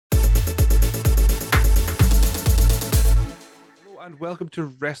And welcome to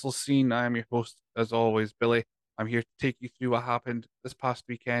WrestleScene. I am your host, as always, Billy. I'm here to take you through what happened this past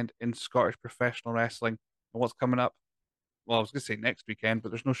weekend in Scottish professional wrestling and what's coming up. Well, I was going to say next weekend,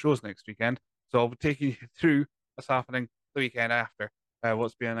 but there's no shows next weekend. So I'll be taking you through what's happening the weekend after,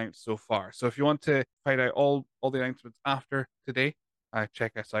 what's been announced so far. So if you want to find out all the announcements after today,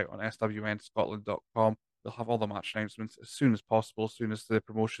 check us out on swnscotland.com. They'll have all the match announcements as soon as possible, as soon as the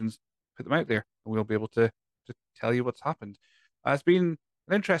promotions put them out there, and we'll be able to tell you what's happened. It's been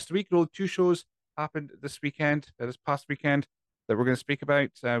an interesting week. Only two shows happened this weekend, this past weekend, that we're going to speak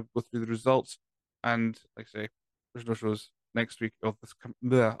about, go through the results, and like I say, there's no shows next week. Of this,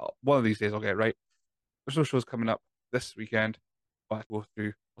 one of these days I'll get it right. There's no shows coming up this weekend, but we'll go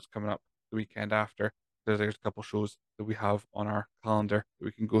through what's coming up the weekend after. There's a couple shows that we have on our calendar that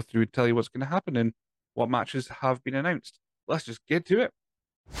we can go through and tell you what's going to happen and what matches have been announced. Let's just get to it.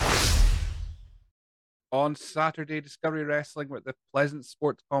 On Saturday, Discovery Wrestling were at the Pleasant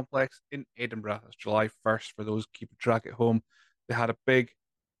Sports Complex in Edinburgh. That's July 1st for those keeping track at home. They had a big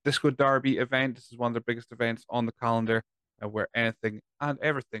Disco Derby event. This is one of their biggest events on the calendar, where anything and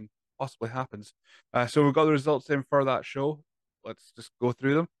everything possibly happens. So we've got the results in for that show. Let's just go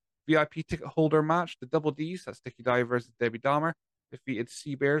through them. VIP ticket holder match, the Double Ds, that's Sticky Divers and Debbie Dahmer, defeated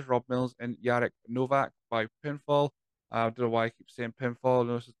Sea Bears, Rob Mills, and Jarek Novak by pinfall. I don't know why I keep saying pinfall. I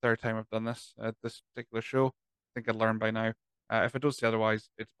know it's the third time I've done this at this particular show. I think I'd learned by now. If I don't say otherwise,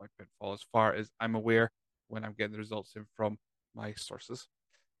 it's my pinfall as far as I'm aware when I'm getting the results in from my sources.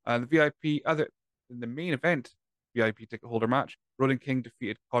 And the VIP, other in the main event, VIP ticket holder match, Ronan King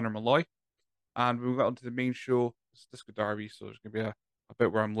defeated Connor Malloy. And we got onto the main show, it's Disco Derby, so there's going to be a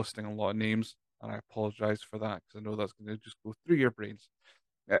bit where I'm listing a lot of names, and I apologize for that because I know that's going to just go through your brains.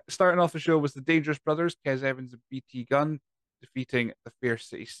 Starting off the show was the Dangerous Brothers, Kez Evans and BT Gunn, defeating the Fair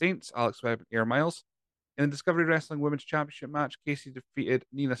City Saints, Alex Webb and Air Miles. In the Discovery Wrestling Women's Championship match, Casey defeated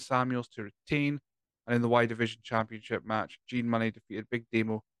Nina Samuels to retain. And in the Y Division Championship match, Gene Money defeated Big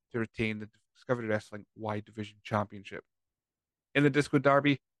Demo to retain the Discovery Wrestling Y Division Championship. In the Disco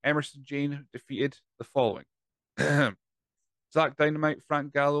Derby, Emerson Jane defeated the following. Zach Dynamite,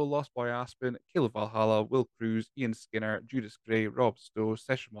 Frank Gallo, Lost Boy Aspen, Caleb Valhalla, Will Cruz, Ian Skinner, Judas Gray, Rob Stowe,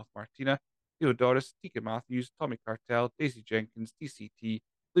 Session Moth Martina, Theodoris, Tika Matthews, Tommy Cartel, Daisy Jenkins, DCT,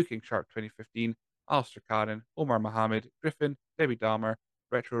 Luke King Shark 2015, Alistair Karen, Omar Mohammed, Griffin, Debbie Dahmer,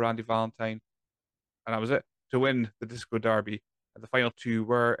 Retro Randy Valentine, and that was it to win the Disco Derby. The final two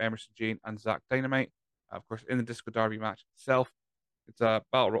were Emerson Jane and Zach Dynamite. Of course, in the Disco Derby match itself, it's a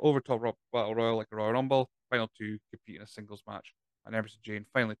battle royal like a Royal Rumble. Final two compete in a singles match, and Emerson Jane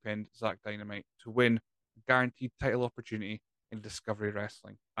finally pinned Zach Dynamite to win a guaranteed title opportunity in Discovery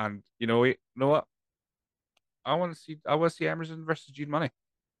Wrestling. And you know what? I want to see Emerson versus Gene Money.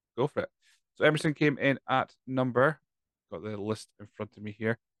 Go for it. So Emerson came in at got the list in front of me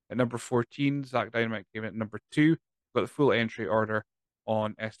here. At number 14, Zach Dynamite came in at number 2. Got the full entry order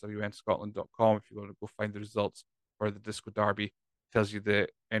on swnscotland.com if you want to go find the results for the Disco Derby. Tells you the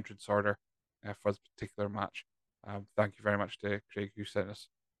entrance order for this particular match. Thank you very much to Craig who sent us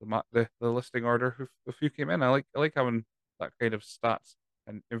the listing order who came in. I like having that kind of stats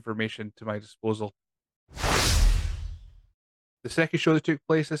and information to my disposal. The second show that took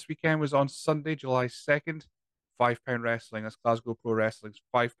place this weekend was on Sunday, July 2nd. £5 Wrestling. That's Glasgow Pro Wrestling's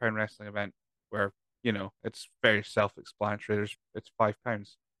 £5 wrestling event where, it's very self-explanatory. It's £5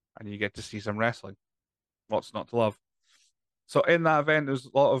 and you get to see some wrestling. What's not to love? So in that event, there's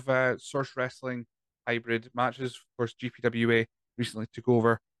a lot of Source Wrestling hybrid matches. Of course, GPWA recently took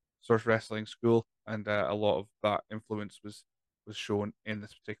over Source Wrestling School, and a lot of that influence was shown in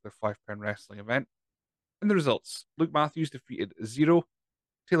this particular £5 wrestling event. And the results: Luke Matthews defeated Zero,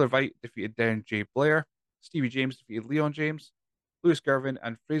 Taylor Vite defeated Darren J. Blair, Stevie James defeated Leon James, Lewis Gervin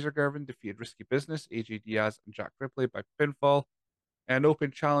and Fraser Gervin defeated Risky Business, AJ Diaz and Jack Ripley by pinfall. An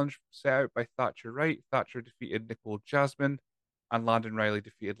open challenge set out by Thatcher Wright. Thatcher defeated Nicole Jasmine, and Landon Riley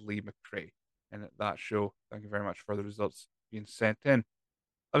defeated Lee McCrae in that show. Thank you very much for the results being sent in.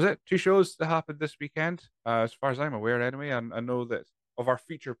 That was it. Two shows that happened this weekend, as far as I'm aware, anyway. And I know that of our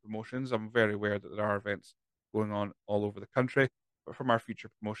feature promotions, I'm very aware that there are events going on all over the country. But from our feature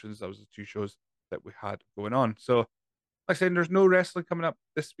promotions, that was the two shows that we had going on. So, like I said, there's no wrestling coming up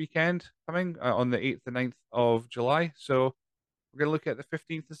this weekend, coming on the 8th and 9th of July. So, we're going to look at the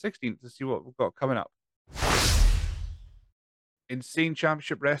 15th and 16th to see what we've got coming up. Insane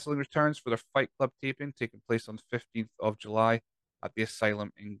Championship Wrestling returns for their Fight Club taping, taking place on the 15th of July at the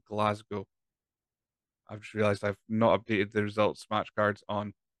Asylum in Glasgow. I've just realized I've not updated the results match cards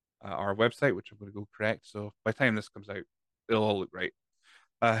on our website, which I'm going to go correct. So by the time this comes out, it'll all look right.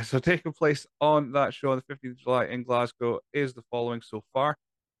 So taking place on that show on the 15th of July in Glasgow is the following so far.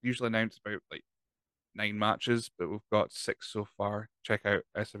 Usually announced about like 9 matches, but we've got six so far. Check out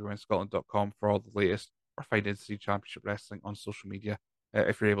swnscotland.com for all the latest, or find NC Championship Wrestling on social media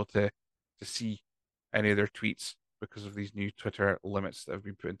if you're able to see any of their tweets because of these new Twitter limits that have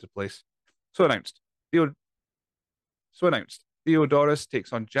been put into place. So announced. Theo, so announced. Theodorus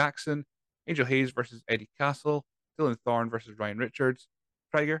takes on Jackson. Angel Hayes versus Eddie Castle. Dylan Thorne versus Ryan Richards.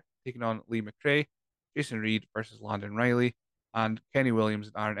 Krieger taking on Lee McRae. Jason Reed versus Landon Riley. And Kenny Williams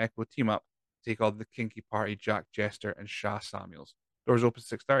and Aaron Echo team up to take on the Kinky Party, Jack Jester and Sha Samuels. Doors open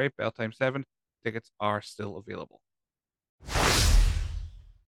 6:30, bell time 7. Tickets are still available.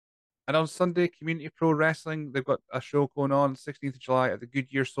 And on Sunday, Community Pro Wrestling, they've got a show going on 16th of July at the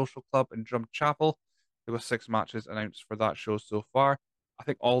Goodyear Social Club in Drumchapel. They've got 6 matches announced for that show so far. I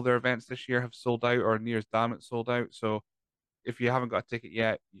think all their events this year have sold out or near as damn it sold out. So if you haven't got a ticket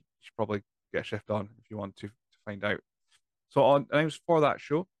yet, you should probably get a shift on if you want to find out. So on announced for that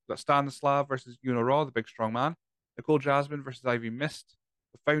show, we've got Stanislav versus Yuno Raw, the big strong man. Nicole Jasmine versus Ivy Mist.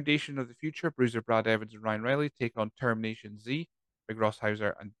 The Foundation of the Future, Bruiser Brad Evans and Ryan Riley take on Termination Z, Big Ross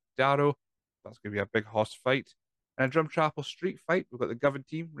Hauser and Darrow. That's going to be a big hoss fight. And a Drum Chapel Street fight, we've got the Govan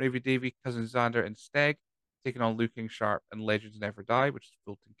team, Ravy Davy, Cousin Xander and Steg, taking on Luke King Sharp and Legends Never Die, which is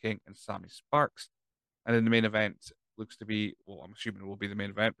Fulton King and Sammy Sparks. And in the main event, looks to be, well, I'm assuming it will be the main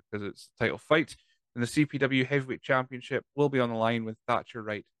event because it's the title fight. And the CPW Heavyweight Championship will be on the line when Thatcher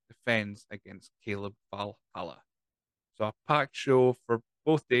Wright defends against Caleb Valhalla. So a packed show for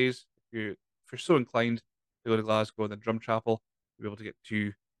both days. If you're so inclined to go to Glasgow and the Drum Chapel, you'll be able to get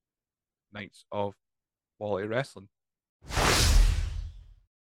 2 nights of quality wrestling. And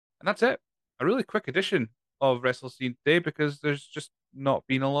that's it. A really quick edition of WrestleScene today because there's just not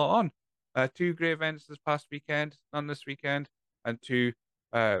been a lot on. 2 great events this past weekend, none this weekend, and 2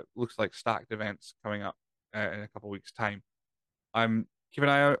 looks like stacked events coming up in a couple of weeks' time. I'm keep an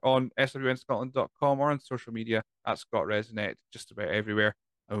eye out on swnscotland.com or on social media at ScottResNet, just about everywhere.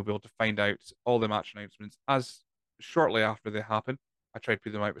 I will be able to find out all the match announcements as shortly after they happen. I try to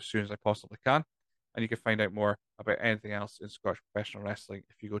put them out as soon as I possibly can. And you can find out more about anything else in Scottish professional wrestling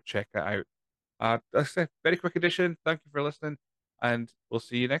if you go check it out. That's a very quick edition. Thank you for listening, and we'll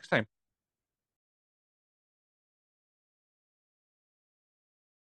see you next time.